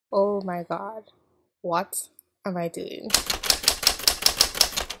Oh my God, what am I doing?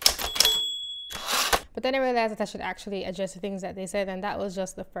 But then I realized that I should actually address the things that they said, and that was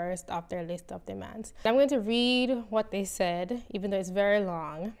just the first of their list of demands. I'm going to read what they said, even though it's very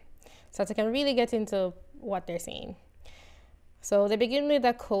long, so that I can really get into what they're saying. So they begin with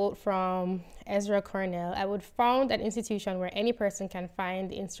a quote from Ezra Cornell. I would found an institution where any person can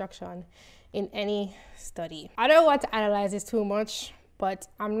find instruction in any study. I don't want to analyze this too much, but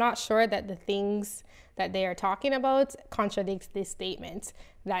I'm not sure that the things that they are talking about contradict this statement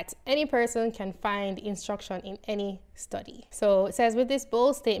that any person can find instruction in any study. So it says, with this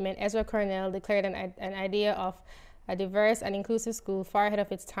bold statement, Ezra Cornell declared an idea of a diverse and inclusive school far ahead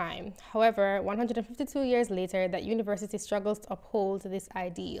of its time. However, 152 years later, that university struggles to uphold this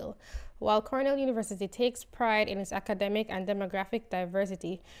ideal. While Cornell University takes pride in its academic and demographic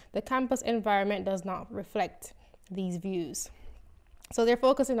diversity, the campus environment does not reflect these views. So they're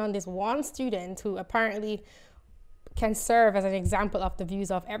focusing on this one student who apparently can serve as an example of the views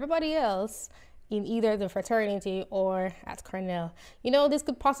of everybody else in either the fraternity or at Cornell. This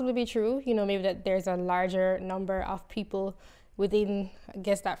could possibly be true. Maybe that there's a larger number of people within, I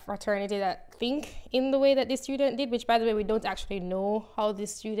guess, that fraternity that think in the way that this student did, which, by the way, we don't actually know how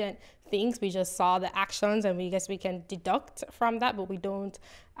this student thinks. We just saw the actions and we guess we can deduct from that, but we don't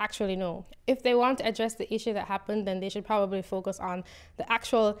actually know. If they want to address the issue that happened, then they should probably focus on the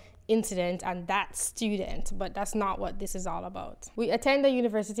actual incident and that student, but that's not what this is all about. We attend a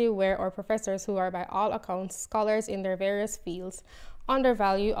university where our professors, who are by all accounts scholars in their various fields,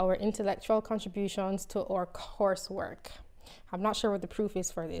 undervalue our intellectual contributions to our coursework. I'm not sure what the proof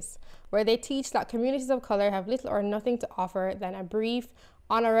is for this, where they teach that communities of color have little or nothing to offer than a brief,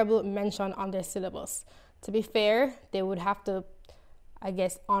 honorable mention on their syllabus. To be fair, they would have to, I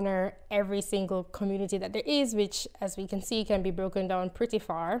guess, honor every single community that there is, which, as we can see, can be broken down pretty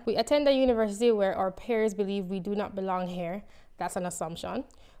far. We attend a university where our peers believe we do not belong here. That's an assumption.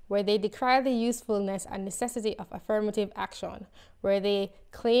 Where they decry the usefulness and necessity of affirmative action, where they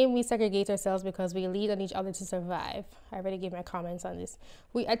claim we segregate ourselves because we lean on each other to survive. I already gave my comments on this.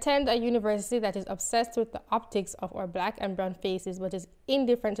 We attend a university that is obsessed with the optics of our black and brown faces, but is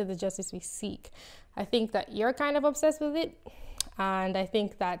indifferent to the justice we seek. I think that you're kind of obsessed with it, and I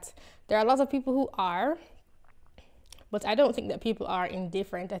think that there are lots of people who are, but I don't think that people are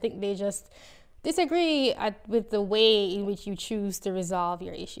indifferent. I think they just disagree with the way in which you choose to resolve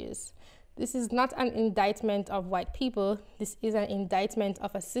your issues. This is not an indictment of white people. This is an indictment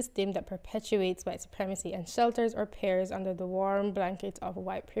of a system that perpetuates white supremacy and shelters our peers under the warm blanket of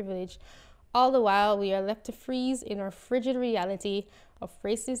white privilege. All the while, we are left to freeze in our frigid reality of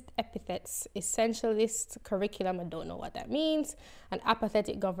racist epithets, essentialist curriculum, I don't know what that means, and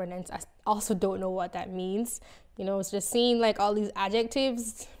apathetic governance, I also don't know what that means. It's just seeing like all these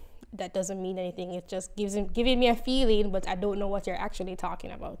adjectives that doesn't mean anything. It just giving me a feeling, but I don't know what you're actually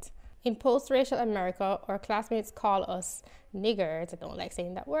talking about. In post-racial America, our classmates call us niggers, I don't like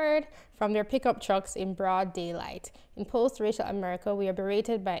saying that word, from their pickup trucks in broad daylight. In post-racial America, we are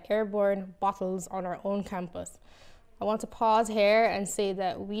berated by airborne bottles on our own campus. I want to pause here and say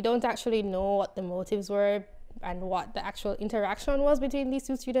that we don't actually know what the motives were and what the actual interaction was between these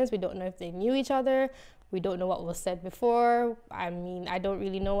two students. We don't know if they knew each other. We don't know what was said before. I don't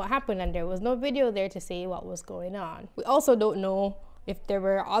really know what happened, and there was no video there to say what was going on. We also don't know if there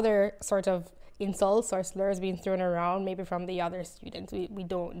were other sort of insults or slurs being thrown around, maybe from the other students. We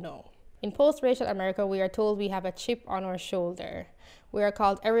don't know. In post-racial America, we are told we have a chip on our shoulder. We are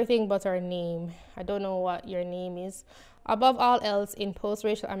called everything but our name. I don't know what your name is. Above all else, in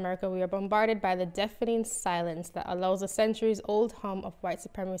post-racial America, we are bombarded by the deafening silence that allows the centuries-old hum of white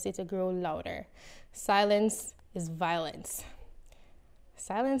supremacy to grow louder. Silence is violence.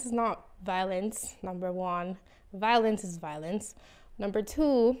 Silence is not violence, number one. Violence is violence. Number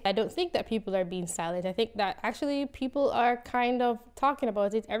two, I don't think that people are being silent. I think that actually people are kind of talking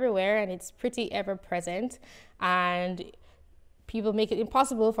about it everywhere, and it's pretty ever present. And people make it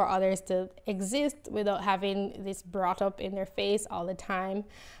impossible for others to exist without having this brought up in their face all the time.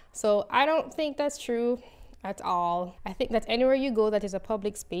 So I don't think that's true at all. I think that anywhere you go that is a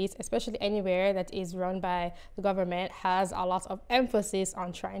public space, especially anywhere that is run by the government, has a lot of emphasis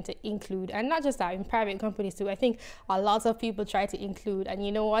on trying to include, and not just that, in private companies too. I think a lot of people try to include, and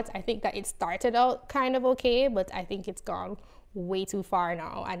you know what? I think that it started out kind of okay, but I think it's gone way too far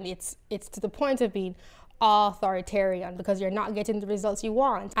now, and it's to the point of being authoritarian because you're not getting the results you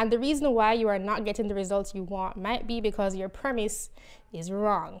want. And the reason why you are not getting the results you want might be because your premise is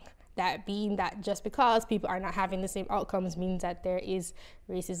wrong. That being that just because people are not having the same outcomes means that there is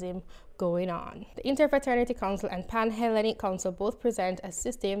racism going on. The Interfraternity Council and Pan-Hellenic Council both present a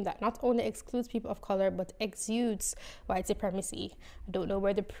system that not only excludes people of color but exudes white supremacy. I don't know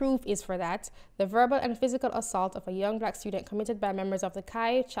where the proof is for that. The verbal and physical assault of a young black student committed by members of the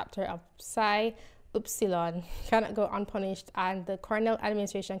Chi chapter of Psi Upsilon cannot go unpunished, and the Cornell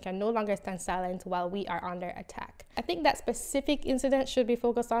administration can no longer stand silent while we are under attack. I think that specific incident should be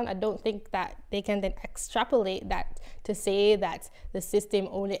focused on. I don't think that they can then extrapolate that to say that the system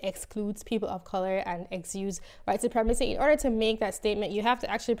only excludes people of color and exudes white supremacy. In order to make that statement, you have to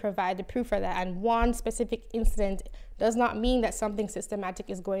actually provide the proof for that, and one specific incident does not mean that something systematic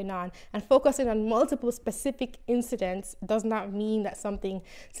is going on. And focusing on multiple specific incidents does not mean that something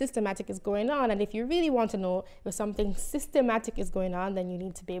systematic is going on. And if you really want to know if something systematic is going on, then you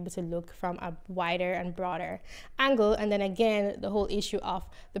need to be able to look from a wider and broader angle. And then again, the whole issue of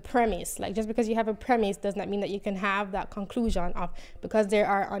the premise. Like, just because you have a premise does not mean that you can have that conclusion of because there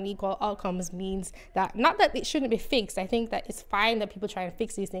are unequal outcomes means that, not that it shouldn't be fixed. I think that it's fine that people try and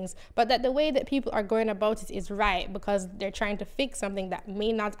fix these things, but that the way that people are going about it is right, because they're trying to fix something that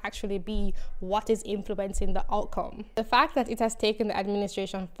may not actually be what is influencing the outcome. The fact that it has taken the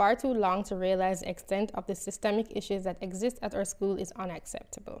administration far too long to realize the extent of the systemic issues that exist at our school is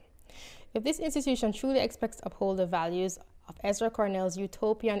unacceptable. If this institution truly expects to uphold the values of Ezra Cornell's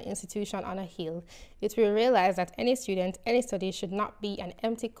utopian institution on a hill, it will realize that any student, any study should not be an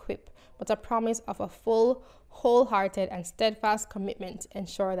empty quip, but a promise of a full, wholehearted and steadfast commitment to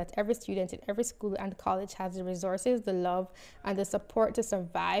ensure that every student in every school and college has the resources, the love, and the support to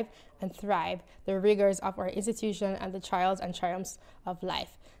survive and thrive the rigors of our institution and the trials and triumphs of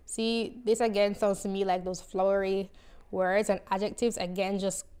life. See, this again sounds to me like those flowery words and adjectives, again,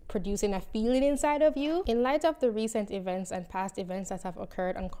 just producing a feeling inside of you. In light of the recent events and past events that have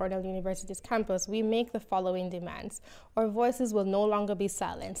occurred on Cornell University's campus, we make the following demands. Our voices will no longer be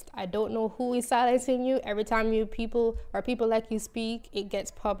silenced. I don't know who is silencing you. Every time people like you speak, it gets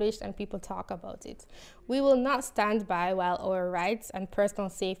published and people talk about it. We will not stand by while our rights and personal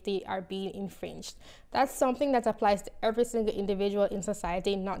safety are being infringed. That's something that applies to every single individual in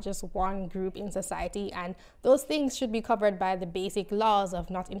society, not just one group in society. And those things should be covered by the basic laws of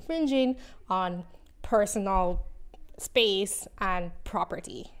not infringing on personal space and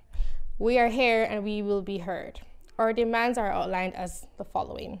property. We are here and we will be heard. Our demands are outlined as the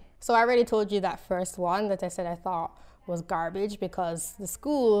following. So I already told you that first one that I said I thought was garbage, because the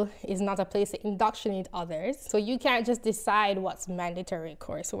school is not a place to indoctrinate others. So you can't just decide what's mandatory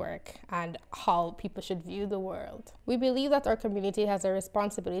coursework and how people should view the world. We believe that our community has a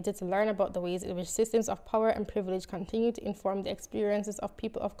responsibility to learn about the ways in which systems of power and privilege continue to inform the experiences of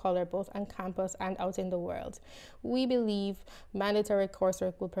people of color, both on campus and out in the world. We believe mandatory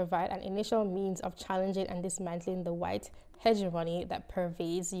coursework will provide an initial means of challenging and dismantling the white hegemony that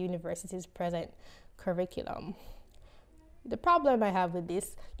pervades the university's present curriculum. The problem I have with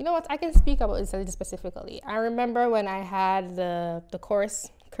this, you know what, I can speak about this a little specifically. I remember when I had the course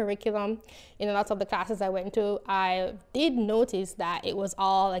curriculum in a lot of the classes I went to, I did notice that it was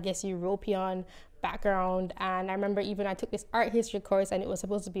all, I guess, European background. And I remember even I took this art history course and it was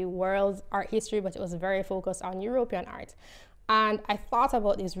supposed to be world art history, but it was very focused on European art. And I thought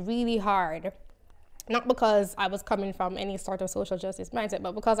about this really hard. Not because I was coming from any sort of social justice mindset,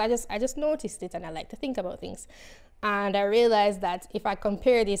 but because I just noticed it and I like to think about things. And I realized that if I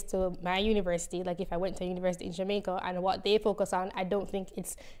compare this to my university, like if I went to a university in Jamaica and what they focus on, I don't think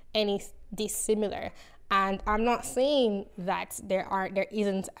it's any dissimilar. And I'm not saying that there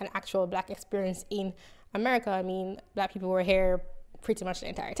isn't an actual Black experience in America. I mean, Black people were here pretty much the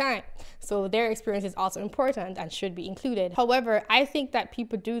entire time. So their experience is also important and should be included. However, I think that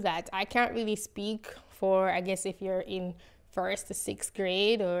people do that. I can't really speak for, I guess, if you're in 1st to 6th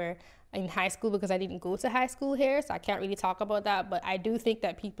grade or in high school, because I didn't go to high school here, so I can't really talk about that. But I do think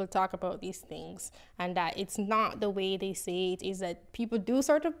that people talk about these things and that it's not the way they say it, is that people do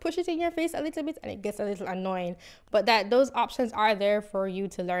sort of push it in your face a little bit and it gets a little annoying, but that those options are there for you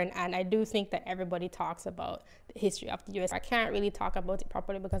to learn. And I do think that everybody talks about the history of the US. I can't really talk about it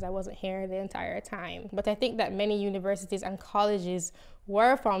properly because I wasn't here the entire time, but I think that many universities and colleges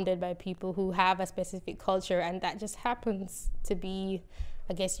were founded by people who have a specific culture, and that just happens to be,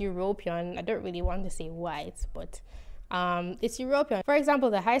 I guess, European. I don't really want to say white, but it's European. For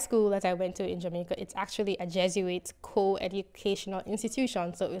example, the high school that I went to in Jamaica, it's actually a Jesuit co-educational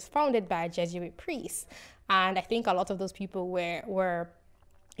institution. So it was founded by Jesuit priests. And I think a lot of those people were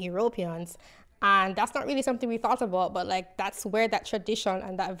Europeans. And that's not really something we thought about, but like that's where that tradition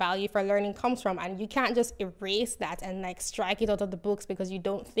and that value for learning comes from. And you can't just erase that and like strike it out of the books because you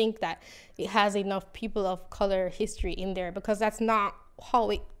don't think that it has enough people of color history in there, because that's not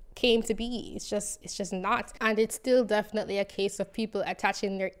how it came to be. It's just not. And it's still definitely a case of people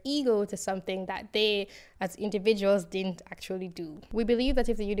attaching their ego to something that they as individuals didn't actually do. We believe that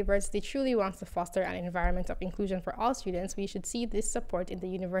if the university truly wants to foster an environment of inclusion for all students, we should see this support in the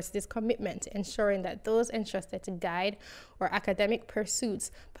university's commitment to ensuring that those entrusted to guide or academic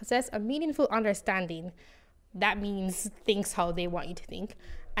pursuits possess a meaningful understanding. That means things how they want you to think,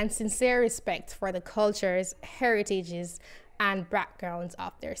 and sincere respect for the cultures, heritages, and backgrounds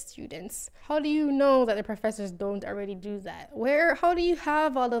of their students. How do you know that the professors don't already do that? How do you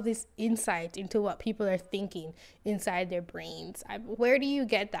have all of this insight into what people are thinking inside their brains? Where do you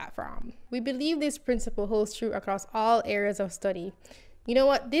get that from? We believe this principle holds true across all areas of study. You know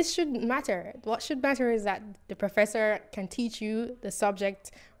what? This shouldn't matter. What should matter is that the professor can teach you the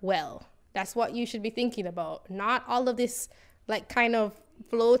subject well. That's what you should be thinking about, not all of this like kind of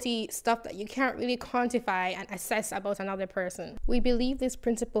floaty stuff that you can't really quantify and assess about another person. We believe this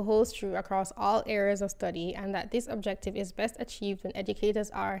principle holds true across all areas of study, and that this objective is best achieved when educators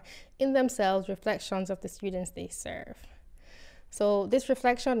are in themselves reflections of the students they serve. So this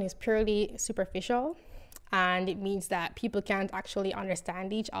reflection is purely superficial, and it means that people can't actually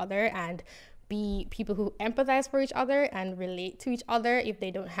understand each other and be people who empathize for each other and relate to each other if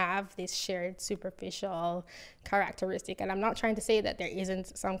they don't have this shared superficial characteristic. And I'm not trying to say that there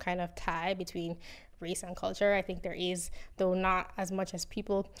isn't some kind of tie between race and culture. I think there is, though not as much as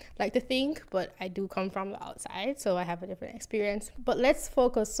people like to think, but I do come from the outside, so I have a different experience. But let's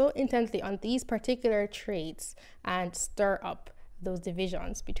focus so intently on these particular traits and stir up those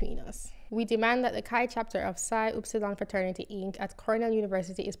divisions between us. We demand that the Chi chapter of Psi Upsilon Fraternity Inc. at Cornell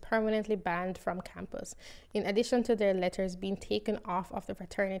University is permanently banned from campus, in addition to their letters being taken off of the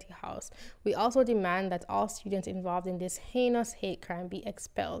fraternity house. We also demand that all students involved in this heinous hate crime be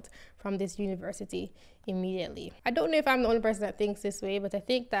expelled from this university immediately. I don't know if I'm the only person that thinks this way, but I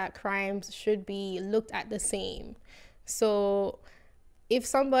think that crimes should be looked at the same. So if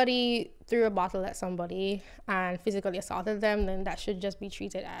somebody threw a bottle at somebody and physically assaulted them, then that should just be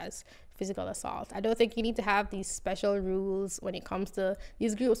treated as physical assault. I don't think you need to have these special rules when it comes to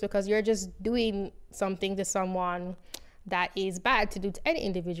these groups, because you're just doing something to someone that is bad to do to any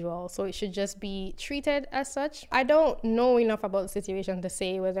individual, so it should just be treated as such. I don't know enough about the situation to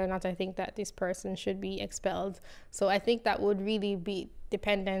say whether or not I think that this person should be expelled, so I think that would really be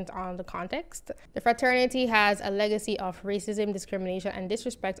dependent on the context. The fraternity has a legacy of racism, discrimination, and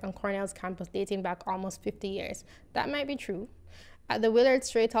disrespect on Cornell's campus dating back almost 50 years. That might be true. At the Willard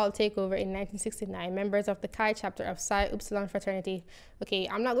Straight Hall takeover in 1969, members of the Chi chapter of Psi Upsilon Fraternity, okay,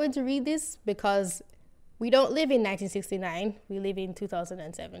 I'm not going to read this because we don't live in 1969, we live in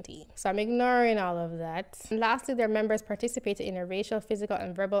 2017. So I'm ignoring all of that. And lastly, their members participated in a racial, physical,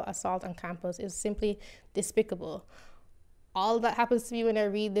 and verbal assault on campus. Is simply despicable. All that happens to me when I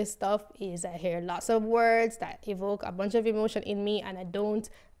read this stuff is I hear lots of words that evoke a bunch of emotion in me, and I don't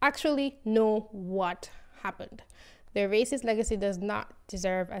actually know what happened. Their racist legacy does not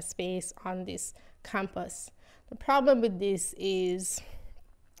deserve a space on this campus. The problem with this is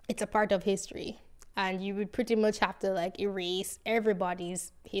it's a part of history, and you would pretty much have to like erase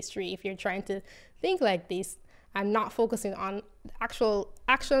everybody's history if you're trying to think like this and not focusing on actual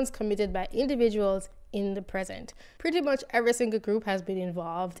actions committed by individuals in the present. Pretty much every single group has been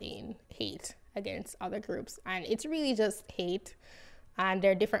involved in hate against other groups, and it's really just hate, and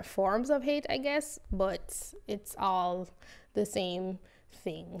there are different forms of hate, I guess, but it's all the same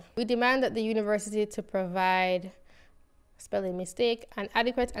thing. We demand that the university to provide, spelling mistake, an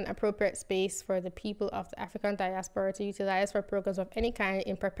adequate and appropriate space for the people of the African diaspora to utilize for programs of any kind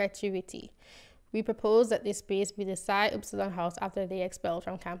in perpetuity. We propose that this space be the Psi Upsilon house after they expelled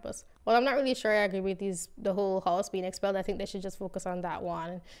from campus. Well, I'm not really sure I agree with the whole house being expelled. I think they should just focus on that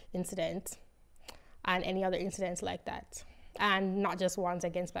one incident and any other incidents like that. And not just ones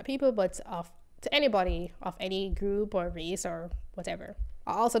against Black people, but to anybody of any group or race or whatever.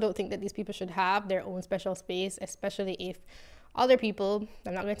 I also don't think that these people should have their own special space, especially if other people,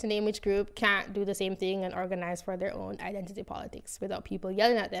 I'm not going to name which group, can't do the same thing and organize for their own identity politics without people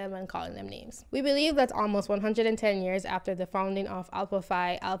yelling at them and calling them names. We believe that almost 110 years after the founding of Alpha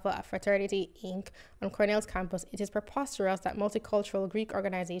Phi Alpha Fraternity Inc. on Cornell's campus, it is preposterous that multicultural Greek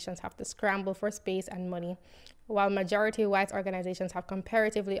organizations have to scramble for space and money, while majority white organizations have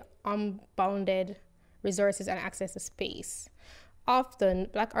comparatively unbounded resources and access to space.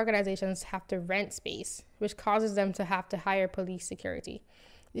 Often, Black organizations have to rent space, which causes them to have to hire police security.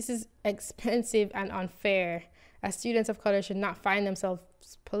 This is expensive and unfair, as students of color should not find themselves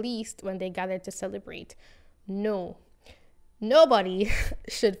policed when they gather to celebrate. No, nobody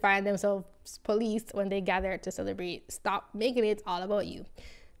should find themselves policed when they gather to celebrate. Stop making it all about you.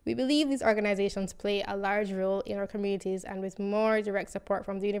 We believe these organizations play a large role in our communities, and with more direct support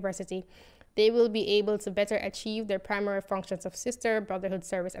from the university, they will be able to better achieve their primary functions of sister, brotherhood,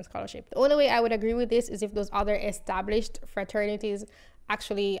 service, and scholarship. The only way I would agree with this is if those other established fraternities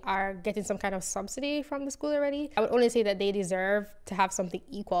actually are getting some kind of subsidy from the school already. I would only say that they deserve to have something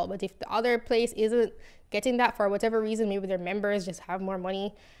equal. But if the other place isn't getting that for whatever reason, maybe their members just have more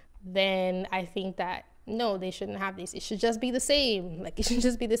money, then I think that no, they shouldn't have this. It should just be the same. Like, it should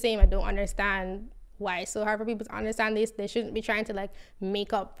just be the same. I don't understand why it's so hard for people to understand this. They shouldn't be trying to like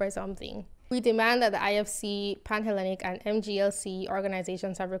make up for something. We demand that the IFC, Pan-Hellenic, and MGLC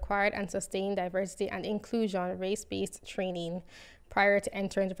organizations have required and sustained diversity and inclusion race-based training prior to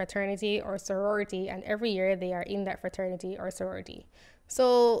entering the fraternity or sorority, and every year they are in that fraternity or sorority.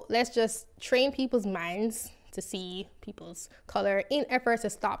 So let's just train people's minds to see people's color in efforts to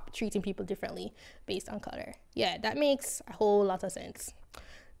stop treating people differently based on color. Yeah, that makes a whole lot of sense.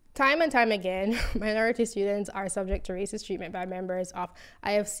 Time and time again, minority students are subject to racist treatment by members of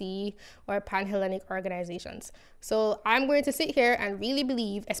IFC or Pan-Hellenic organizations. So I'm going to sit here and really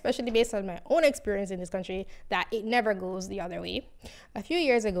believe, especially based on my own experience in this country, that it never goes the other way. A few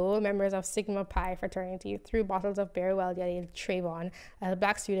years ago, members of Sigma Pi fraternity threw bottles of Berry Wild Yeti Trayvon as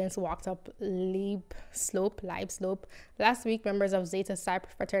black students walked up Libe Slope. Last week, members of Zeta Psi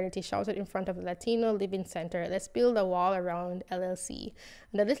fraternity shouted in front of the Latino Living Center, "Let's build a wall around LLC."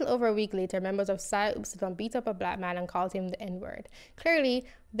 And a little over a week later, members of Psi Upsilon beat up a black man and called him the N-word. Clearly,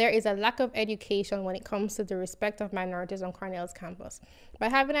 there is a lack of education when it comes to the respect of minorities on Cornell's campus. By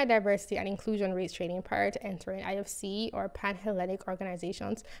having a diversity and inclusion race training prior to entering IFC or Pan-Hellenic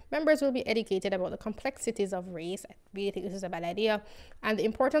organizations, members will be educated about the complexities of race. I really think this is a bad idea, and the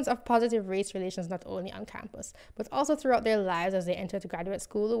importance of positive race relations not only on campus, but also throughout their lives as they enter the graduate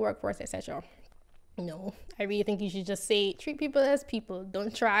school, the workforce, etc. No, I really think you should just say, treat people as people.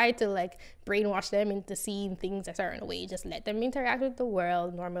 Don't try to like brainwash them into seeing things a certain way. Just let them interact with the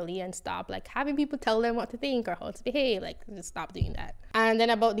world normally and stop like having people tell them what to think or how to behave. Like, just stop doing that. And then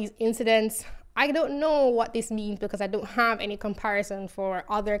about these incidents, I don't know what this means because I don't have any comparison for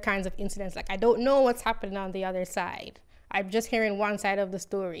other kinds of incidents. Like, I don't know what's happening on the other side. I'm just hearing one side of the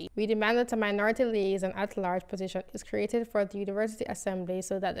story. We demand that a minority liaison at-large position is created for the University Assembly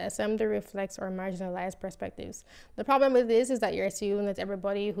so that the Assembly reflects our marginalized perspectives. The problem with this is that you're assuming that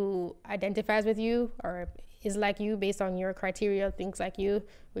everybody who identifies with you or is like you based on your criteria thinks like you,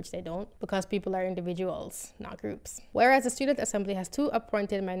 which they don't, because people are individuals, not groups. Whereas the Student Assembly has 2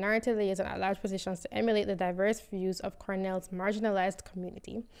 appointed minority liaison at-large positions to emulate the diverse views of Cornell's marginalized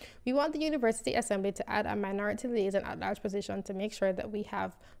community, we want the University Assembly to add a minority liaison at-large position to make sure that we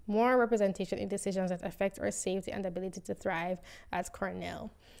have more representation in decisions that affect our safety and ability to thrive as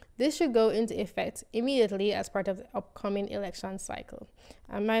Cornell. This should go into effect immediately as part of the upcoming election cycle.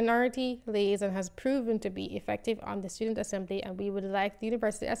 A minority liaison has proven to be effective on the Student Assembly, and we would like the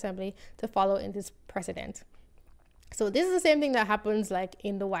University Assembly to follow in this precedent. So this is the same thing that happens like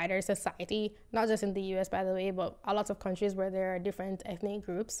in the wider society, not just in the US, by the way, but a lot of countries where there are different ethnic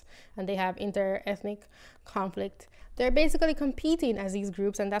groups and they have inter-ethnic conflict. They're basically competing as these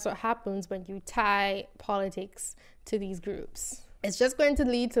groups, and that's what happens when you tie politics to these groups. It's just going to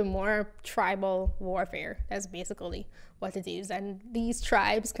lead to more tribal warfare. That's basically what it is. And these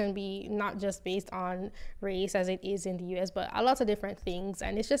tribes can be not just based on race as it is in the US, but a lot of different things.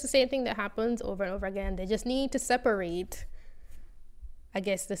 And it's just the same thing that happens over and over again. They just need to separate, I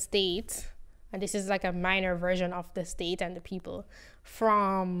guess, the state, and this is like a minor version of the state and the people,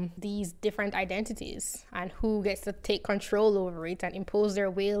 from these different identities and who gets to take control over it and impose their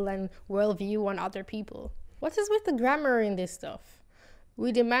will and worldview on other people. What is with the grammar in this stuff?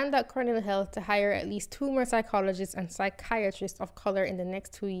 We demand that Cornell Health to hire at least 2 more psychologists and psychiatrists of color in the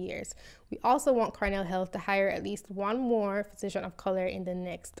next 2 years. We also want Cornell Health to hire at least 1 more physician of color in the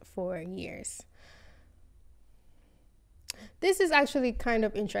next 4 years. This is actually kind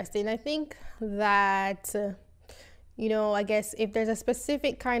of interesting. I think that, I guess if there's a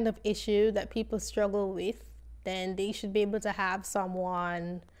specific kind of issue that people struggle with, then they should be able to have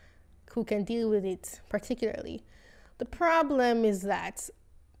someone who can deal with it particularly. The problem is that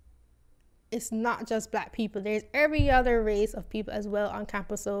it's not just Black people. There's every other race of people as well on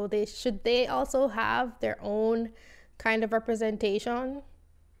campus. So they also have their own kind of representation?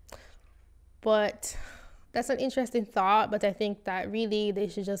 But that's an interesting thought. But I think that really they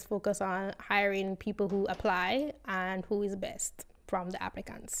should just focus on hiring people who apply and who is best from the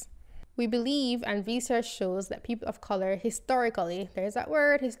applicants. We believe, and research shows, that people of color historically, there's that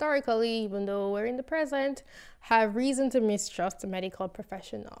word, historically, even though we're in the present, have reason to mistrust medical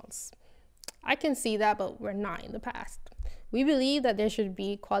professionals. I can see that, but we're not in the past. We believe that there should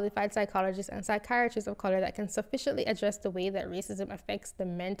be qualified psychologists and psychiatrists of color that can sufficiently address the way that racism affects the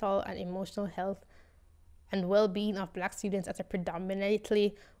mental and emotional health and well-being of Black students at a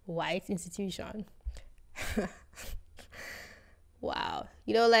predominantly white institution. Wow.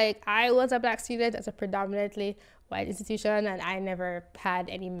 You know, like, I was a Black student at a predominantly white institution, and I never had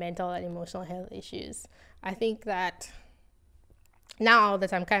any mental and emotional health issues. I think that now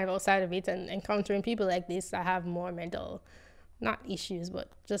that I'm kind of outside of it and encountering people like this, I have more mental, not issues, but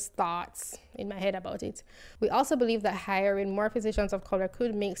just thoughts in my head about it. We also believe that hiring more physicians of color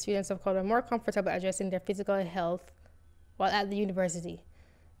could make students of color more comfortable addressing their physical health while at the university.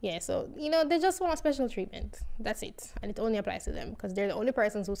 Yeah, so, you know, they just want special treatment. That's it. And it only applies to them because they're the only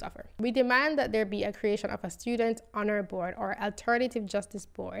persons who suffer. We demand that there be a creation of a student honor board or alternative justice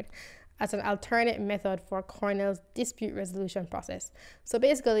board as an alternate method for Cornell's dispute resolution process. So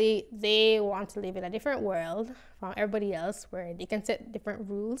basically, they want to live in a different world from everybody else where they can set different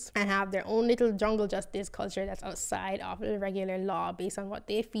rules and have their own little jungle justice culture that's outside of the regular law based on what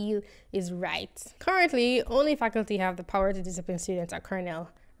they feel is right. Currently, only faculty have the power to discipline students at Cornell.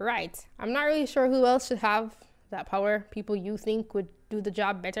 Right. I'm not really sure who else should have that power. People you think would do the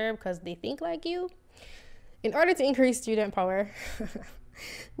job better because they think like you. In order to increase student power,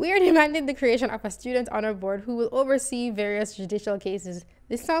 we are demanding the creation of a student honor board who will oversee various judicial cases.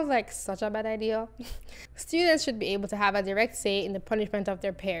 This sounds like such a bad idea. Students should be able to have a direct say in the punishment of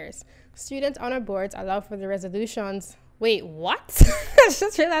their peers. Student honor boards allow for the resolutions. Wait, what? I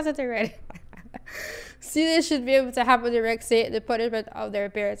just realized that I read. Students should be able to have a direct say in the punishment of their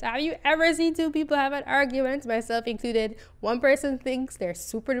peers. Have you ever seen two people have an argument, myself included? One person thinks they're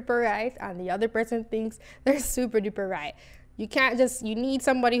super duper right and the other person thinks they're super duper right. You can't just, you need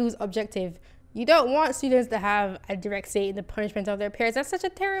somebody who's objective. You don't want students to have a direct say in the punishment of their peers. That's such a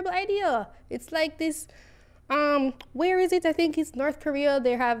terrible idea. It's like this, where is it? I think it's North Korea.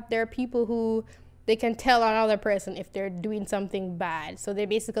 There are people who they can tell another person if they're doing something bad. So they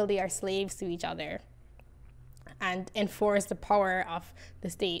basically are slaves to each other and enforce the power of the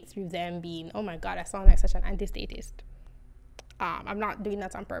state through them being, oh my God, I sound like such an anti-statist. I'm not doing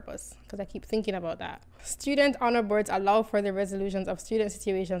that on purpose because I keep thinking about that. Student honor boards allow for the resolutions of student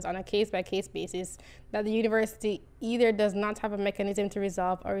situations on a case-by-case basis that the university either does not have a mechanism to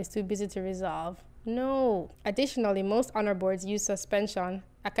resolve or is too busy to resolve. No. Additionally, most honor boards use suspension,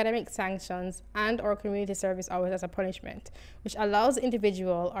 academic sanctions, and/or community service hours as a punishment, which allows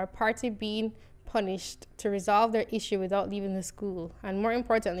individual or party being punished to resolve their issue without leaving the school, and more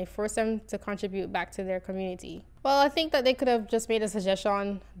importantly, force them to contribute back to their community. Well, I think that they could have just made a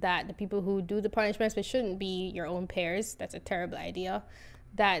suggestion that the people who do the punishments, which shouldn't be your own peers, that's a terrible idea,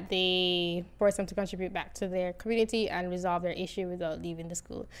 that they force them to contribute back to their community and resolve their issue without leaving the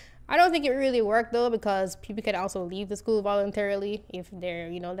school. I don't think it really worked though, because people can also leave the school voluntarily if they're,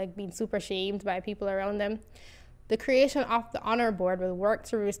 like being super shamed by people around them. The creation of the honor board will work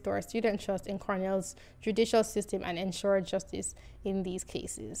to restore student trust in Cornell's judicial system and ensure justice in these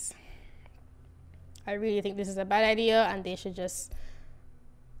cases. I really think this is a bad idea, and they should just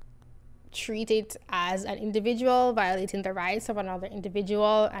treat it as an individual violating the rights of another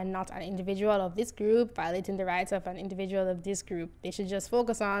individual, and not an individual of this group violating the rights of an individual of this group. They should just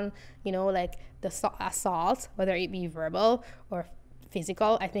focus on, like the assault, whether it be verbal or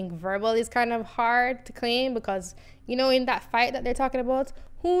physical. I think verbal is kind of hard to claim because, in that fight that they're talking about,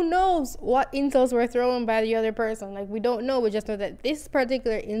 who knows what insults were thrown by the other person? Like, we don't know. We just know that this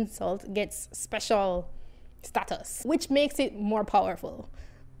particular insult gets special status, which makes it more powerful.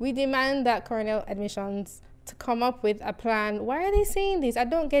 We demand that Cornell admissions to come up with a plan. Why are they saying this? I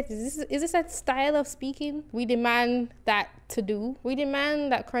don't get this. Is this a style of speaking? We demand that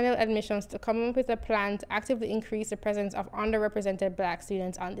Cornell admissions to come up with a plan to actively increase the presence of underrepresented Black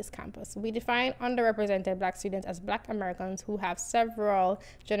students on this campus. We define underrepresented Black students as Black Americans who have several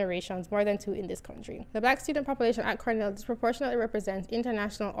generations, more than 2 in this country. The Black student population at Cornell disproportionately represents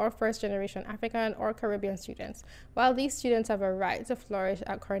international or first-generation African or Caribbean students. While these students have a right to flourish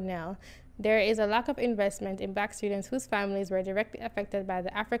at Cornell, there is a lack of investment in Black students whose families were directly affected by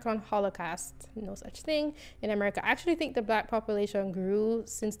the African Holocaust. No such thing in America. I actually think the Black population grew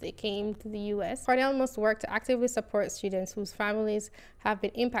since they came to the US. Cornell must work to actively support students whose families have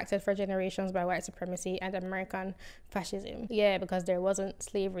been impacted for generations by white supremacy and American fascism. Yeah, because there wasn't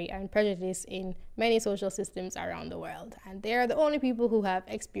slavery and prejudice in many social systems around the world, and they are the only people who have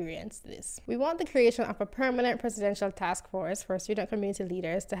experienced this. We want the creation of a permanent presidential task force for student community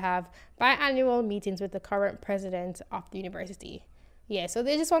leaders to have biannual meetings with the current president of the university. Yeah, so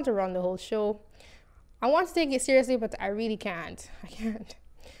they just want to run the whole show. I want to take it seriously, but I really can't. I can't.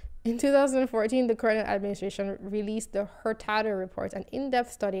 In 2014, the Cornell administration released the Hurtado Report, an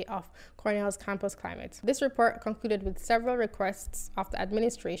in-depth study of Cornell's campus climate. This report concluded with several requests of the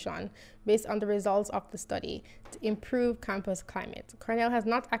administration based on the results of the study to improve campus climate. Cornell has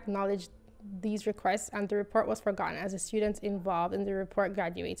not acknowledged these requests, and the report was forgotten as the students involved in the report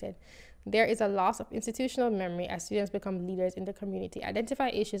graduated. There is a loss of institutional memory as students become leaders in the community, identify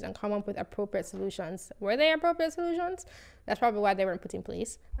issues, and come up with appropriate solutions. Were they appropriate solutions? That's probably why they weren't put in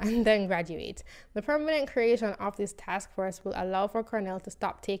place, and then graduate. The permanent creation of this task force will allow for Cornell to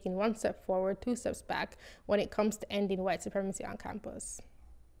stop taking one step forward, two steps back when it comes to ending white supremacy on campus.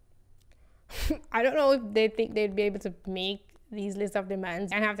 I don't know if they think they'd be able to make these lists of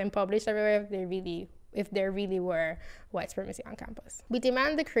demands and have them published everywhere if there really were white supremacy on campus. We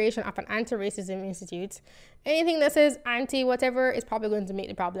demand the creation of an anti-racism institute. Anything that says anti-whatever is probably going to make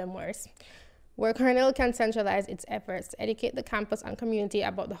the problem worse, where Cornell can centralize its efforts to educate the campus and community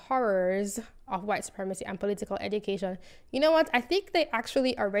about the horrors of white supremacy and political education. You know what? I think they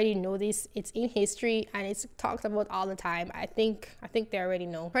actually already know this. It's in history and it's talked about all the time. I think they already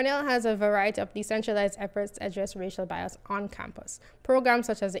know. Cornell has a variety of decentralized efforts to address racial bias on campus. Programs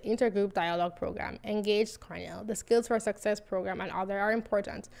such as the Intergroup Dialogue Program, Engaged Cornell, the Skills for Success Program, and others are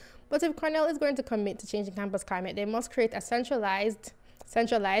important. But if Cornell is going to commit to changing campus climate, they must create a centralized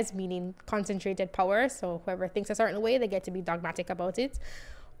meaning concentrated power, so whoever thinks a certain way, they get to be dogmatic about it,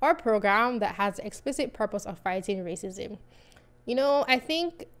 or program that has the explicit purpose of fighting racism. You know, I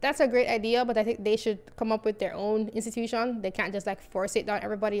think that's a great idea, but I think they should come up with their own institution. They can't just like force it down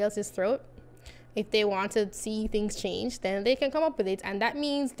everybody else's throat. If they want to see things change, then they can come up with it. And that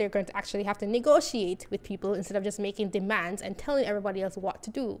means they're going to actually have to negotiate with people instead of just making demands and telling everybody else what to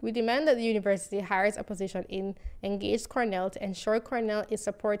do. We demand that the university hires a position in Engaged Cornell to ensure Cornell is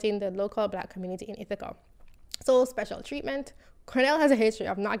supporting the local Black community in Ithaca. So, special treatment. Cornell has a history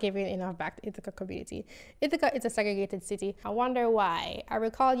of not giving enough back to Ithaca community. Ithaca is a segregated city. I wonder why. I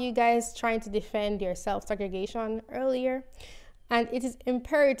recall you guys trying to defend your self-segregation earlier. And it is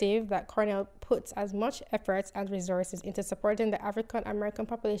imperative that Cornell puts as much efforts and resources into supporting the African American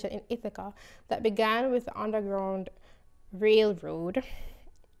population in Ithaca that began with the Underground Railroad,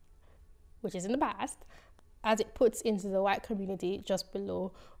 which is in the past, as it puts into the white community just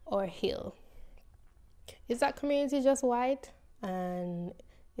below our hill. Is that community just white? And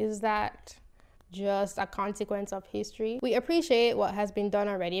is that just a consequence of history? We appreciate what has been done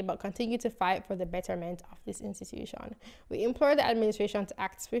already, but continue to fight for the betterment of this institution. We implore the administration to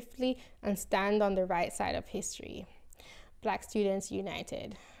act swiftly and stand on the right side of history. Black Students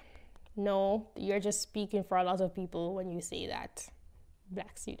United. No, you're just speaking for a lot of people when you say that.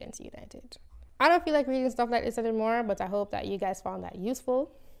 Black Students United. I don't feel like reading stuff like this anymore, but I hope that you guys found that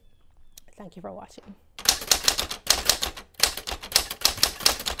useful. Thank you for watching.